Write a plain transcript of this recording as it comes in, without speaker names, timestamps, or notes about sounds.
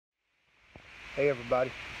Hey everybody,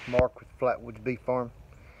 Mark with Flatwoods Bee Farm.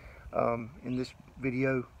 In this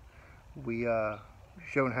video we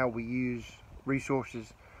showing how we use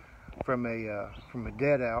resources from a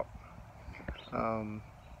dead out. One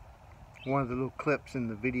of the little clips in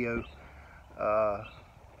the video, I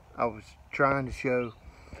was trying to show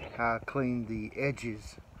how I clean the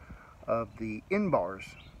edges of the end bars,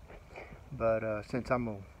 but since I'm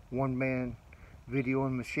a one-man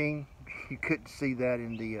videoing machine, you couldn't see that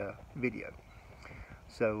in the video.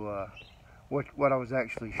 So what I was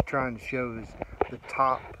actually trying to show is the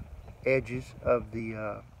top edges of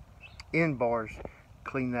the end bars.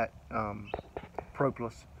 Clean that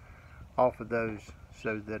propolis off of those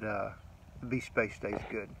so that the bee space stays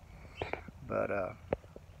good. But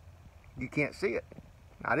you can't see it.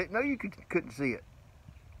 I didn't know you couldn't see it,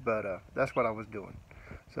 but that's what I was doing.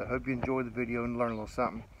 So I hope you enjoy the video and learn a little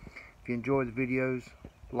something. If you enjoy the videos,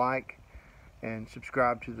 like and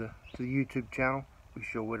subscribe to the YouTube channel. We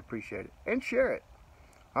sure would appreciate it. And share it.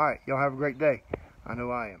 Alright, y'all have a great day. I know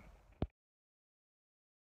I am.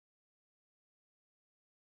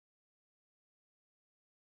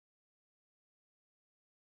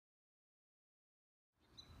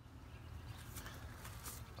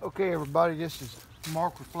 Okay everybody, this is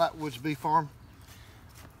Mark with Flatwoods Bee Farm.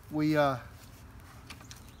 It's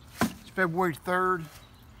February 3rd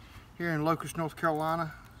here in Locust, North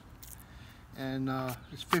Carolina. And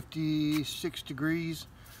it's 56 degrees,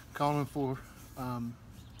 calling for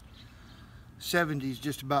 70s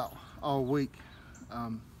just about all week.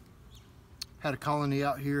 Had a colony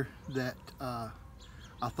out here that I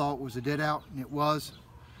thought was a dead out, and it was.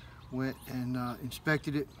 Went and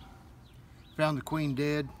inspected it, found the queen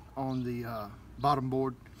dead on the bottom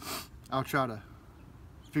board. I'll try to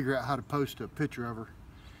figure out how to post a picture of her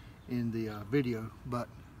in the video, but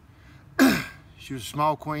she was a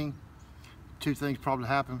small queen. Two things probably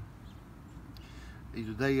happened.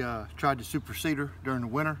 Either they tried to supersede her during the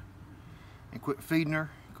winter and quit feeding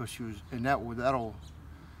her, because she was, and that'll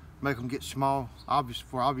make them get small,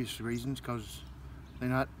 for obvious reasons, because they're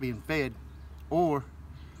not being fed, or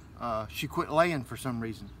she quit laying for some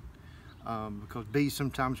reason, because bees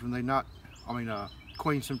sometimes when they're not,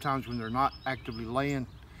 queens sometimes when they're not actively laying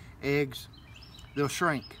eggs, they'll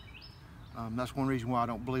shrink. That's one reason why I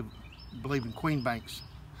don't believe in queen banks.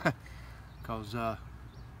 Because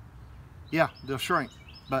yeah, they'll shrink.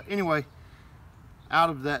 But anyway, out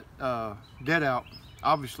of that dead out,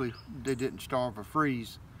 obviously they didn't starve or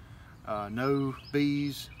freeze. No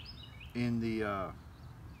bees in the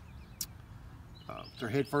their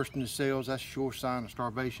head first in the cells. That's a sure sign of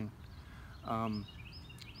starvation.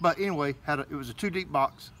 But anyway, it was a 2 deep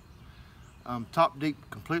box, top deep,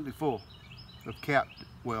 completely full of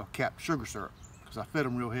capped sugar syrup, because I fed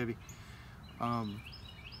them real heavy.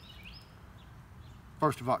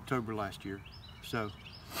 1st of October last year, so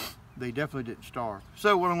they definitely didn't starve.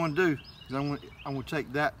 So what I'm going to do is I'm going to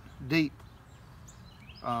take that deep,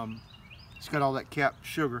 it's got all that capped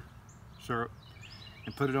sugar syrup,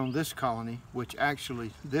 and put it on this colony, which actually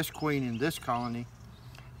this queen in this colony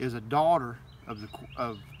is a daughter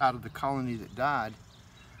out of the colony that died.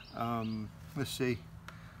 Let's see,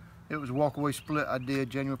 it was a walkaway split I did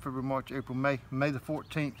January, February, March, April, May the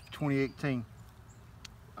 14th, 2018.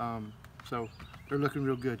 So they're looking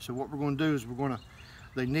real good. So what we're going to do is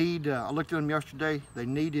they need, I looked at them yesterday, they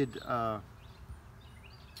needed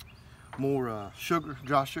more sugar,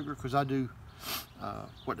 dry sugar, because I do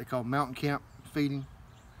what they call mountain camp feeding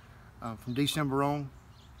from December on.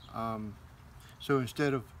 So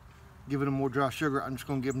instead of giving them more dry sugar, I'm just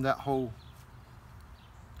going to give them that whole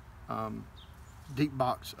deep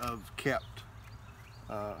box of capped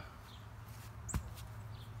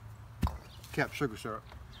sugar syrup.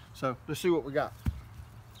 So let's see what we got.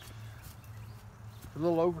 A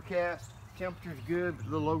little overcast, temperature's good, but a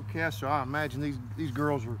little overcast, so I imagine these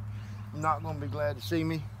girls are not going to be glad to see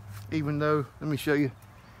me, even though, let me show you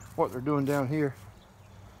what they're doing down here.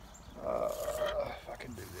 If I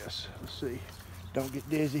can do this, let's see, don't get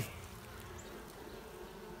dizzy.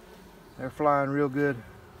 They're flying real good.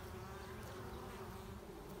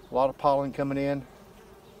 A lot of pollen coming in.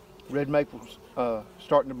 Red maples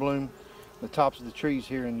starting to bloom. The tops of the trees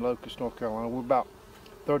here in Locust, North Carolina. We're about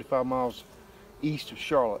 35 miles east of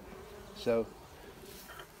Charlotte, so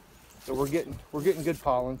we're getting good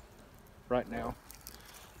pollen right now.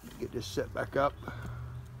 Get this set back up.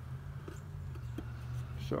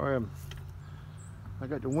 Sorry, I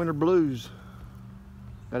got the winter blues.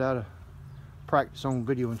 Got out of practice on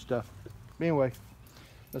video and stuff. But anyway,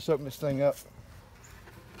 let's open this thing up.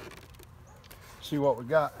 See what we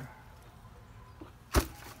got.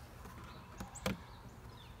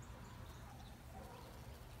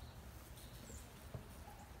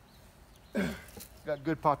 got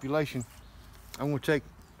good population. I'm gonna take,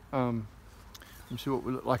 let me see what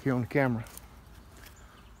we look like here on the camera.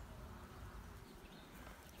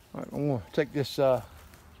 All right, I'm gonna take this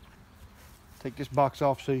box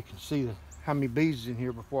off so you can see how many bees is in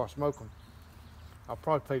here before I smoke them. I'll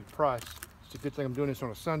probably pay the price. It's a good thing I'm doing this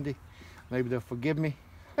on a Sunday. Maybe they'll forgive me.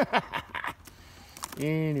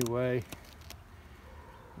 Anyway,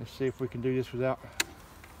 let's see if we can do this without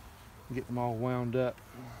getting them all wound up.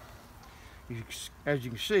 As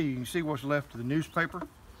you can see what's left of the newspaper.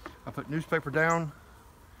 I put newspaper down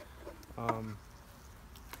on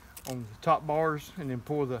the top bars and then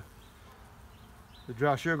pour the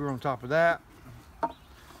dry sugar on top of that.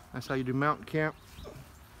 That's how you do mountain camp.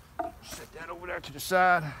 Set that over there to the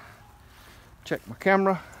side. Check my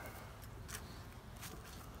camera.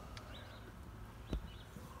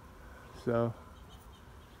 So,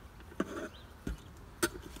 get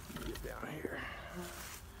down here.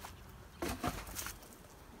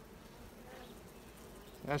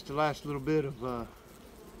 That's the last little bit of the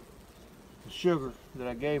sugar that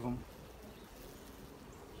I gave them.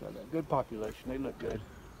 So I got good population. They look good.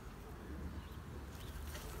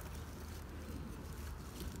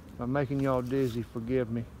 If I'm making y'all dizzy,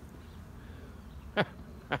 forgive me.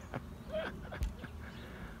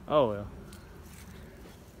 Oh well.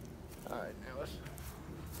 All right, now let's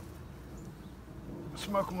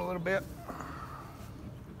smoke them a little bit.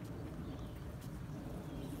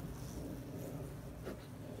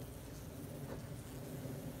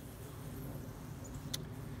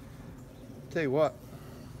 Tell you what,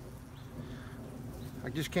 I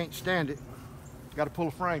just can't stand it. Got to pull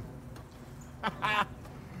a frame.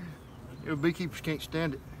 You beekeepers can't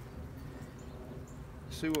stand it.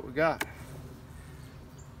 Let's see what we got.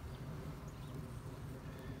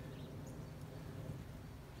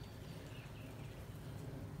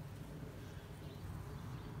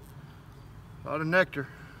 A lot of nectar.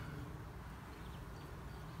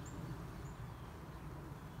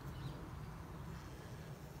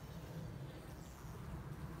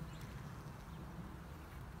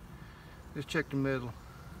 Just check the middle.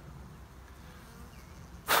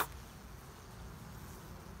 Try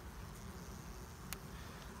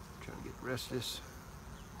to get the rest of this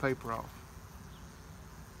paper off.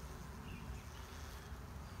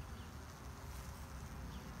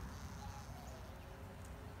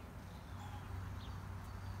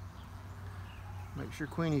 Make sure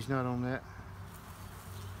Queenie's not on that.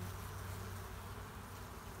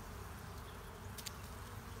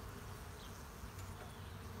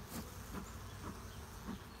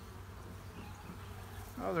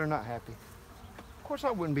 Oh, they're not happy. Of course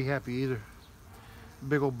I wouldn't be happy either. A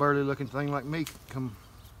big old burly looking thing like me come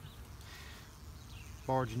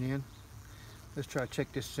barging in. Let's try to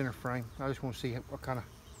check this center frame. I just want to see what kind of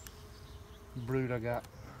brood I got.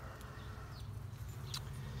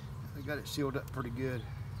 They got it sealed up pretty good.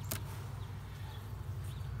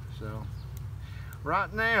 So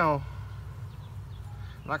right now,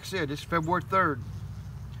 like I said, this is February 3rd.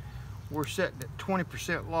 We're setting at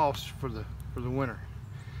 20% loss for the winter.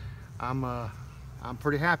 I'm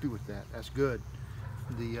pretty happy with that. That's good.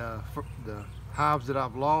 The hives that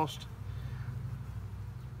I've lost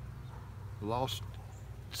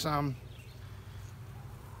some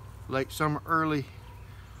late summer, early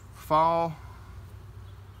fall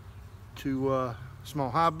to small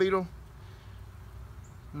hive beetle.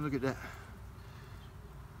 Look at that.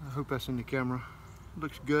 I hope that's in the camera.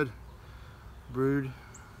 Looks good. Brood,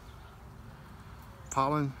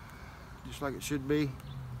 pollen, just like it should be.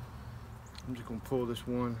 I'm just gonna pull this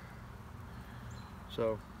one.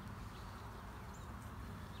 So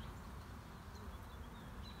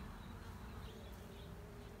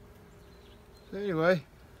anyway,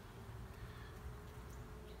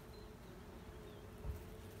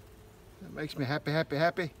 that makes me happy.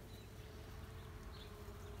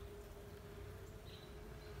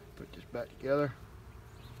 Put this back together.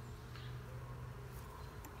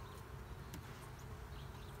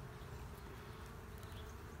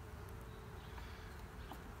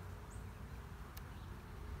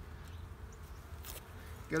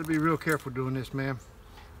 Got to be real careful doing this, man.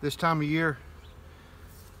 This time of year,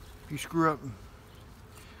 if you screw up and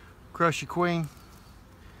crush your queen,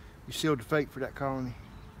 you sealed the fate for that colony.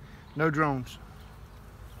 No drones.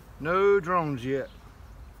 No drones yet.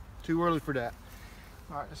 Too early for that.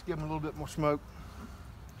 All right, let's give them a little bit more smoke.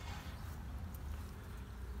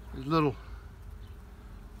 There's little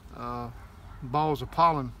balls of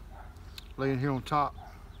pollen laying here on top.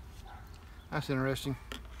 That's interesting.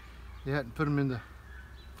 They hadn't put them in the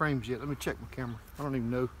frames yet. Let me check my camera. I don't even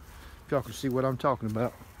know if y'all can see what I'm talking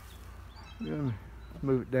about. Let me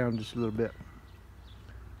move it down just a little bit.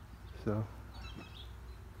 So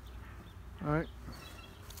All right.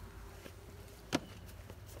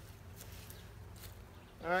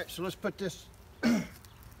 All right, so let's put this, let's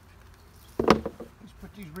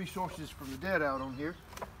put these resources from the dead out on here.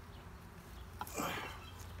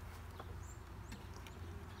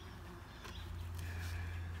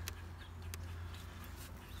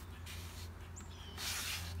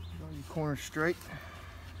 Corner straight.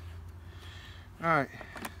 All right,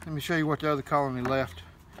 let me show you what the other colony left.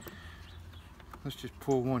 Let's just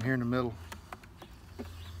pull one here in the middle.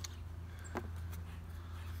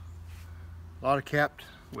 A lot of capped,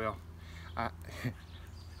 well, I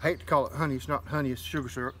hate to call it honey. It's not honey, it's sugar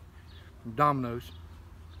syrup from Domino's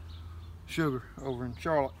Sugar over in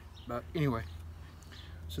Charlotte. But anyway,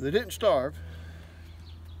 so they didn't starve.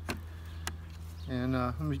 And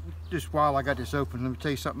let me, just while I got this open, let me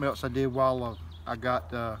tell you something else I did while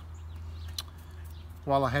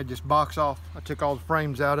while I had this box off. I took all the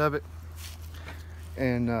frames out of it,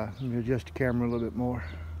 and let me adjust the camera a little bit more.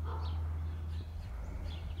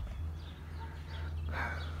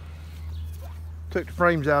 Took the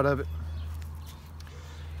frames out of it,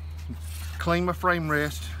 cleaned my frame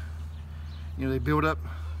rest. You know, they build up.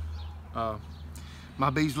 My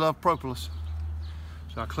bees love propolis,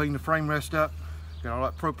 so I cleaned the frame rest up. Got all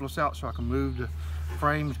that propolis out so I can move the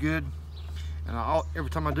frames good. And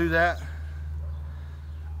every time I do that,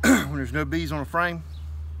 when there's no bees on the frame,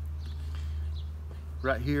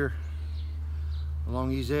 right here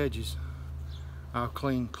along these edges, I'll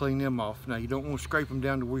clean them off. Now you don't want to scrape them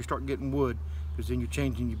down to where you start getting wood, because then you're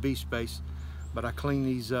changing your bee space. But I clean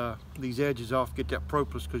these edges off, get that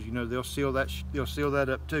propolis, because you know they'll seal that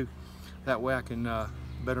up too. That way I can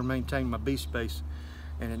better maintain my bee space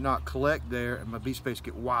and it not collect there and my bee space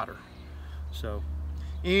get wider. So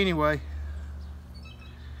anyway,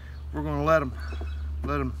 we're gonna let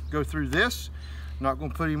them go through this. Not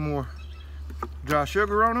gonna put any more dry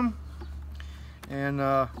sugar on them. And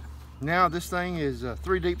now this thing is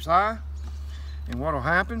 3 deeps high, and what'll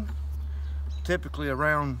happen typically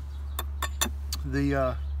around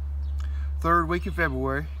the 3rd week in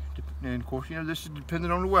February, and of course, you know, this is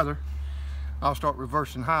dependent on the weather, I'll start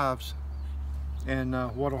reversing hives. And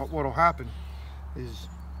what'll happen is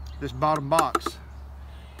this bottom box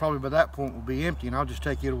probably by that point will be empty, and I'll just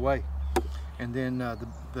take it away, and then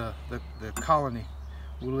the colony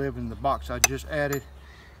will live in the box I just added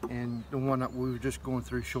and the one that we were just going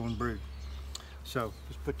through showing brood. So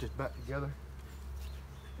let's put this back together.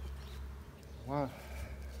 Wow.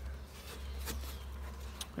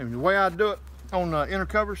 And the way I do it on inner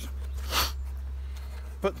covers,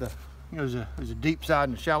 put the, you know, there's a deep side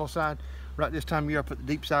and a shallow side. Right this time of year, I put the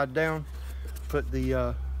deep side down, put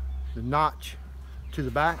the notch to the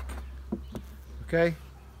back. Okay,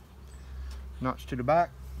 notch to the back.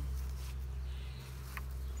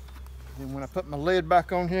 Then when I put my lid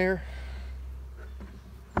back on here,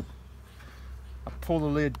 I pull the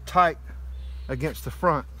lid tight against the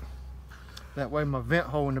front. That way my vent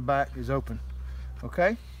hole in the back is open.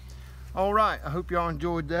 Okay, all right, I hope y'all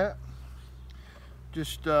enjoyed that.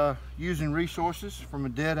 Just using resources from a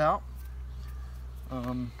dead out.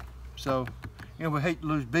 So, you know, we hate to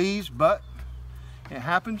lose bees, but it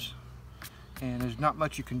happens, and there's not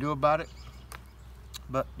much you can do about it.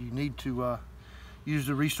 But you need to use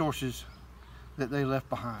the resources that they left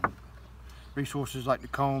behind. Resources like the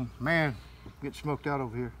comb. Man, get smoked out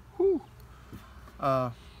over here. Whew.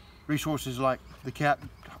 Resources like the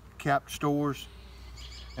capped stores,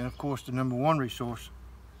 and of course the #1 resource,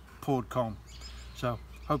 pulled comb. So,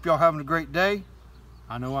 hope y'all having a great day.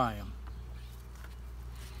 I know I am.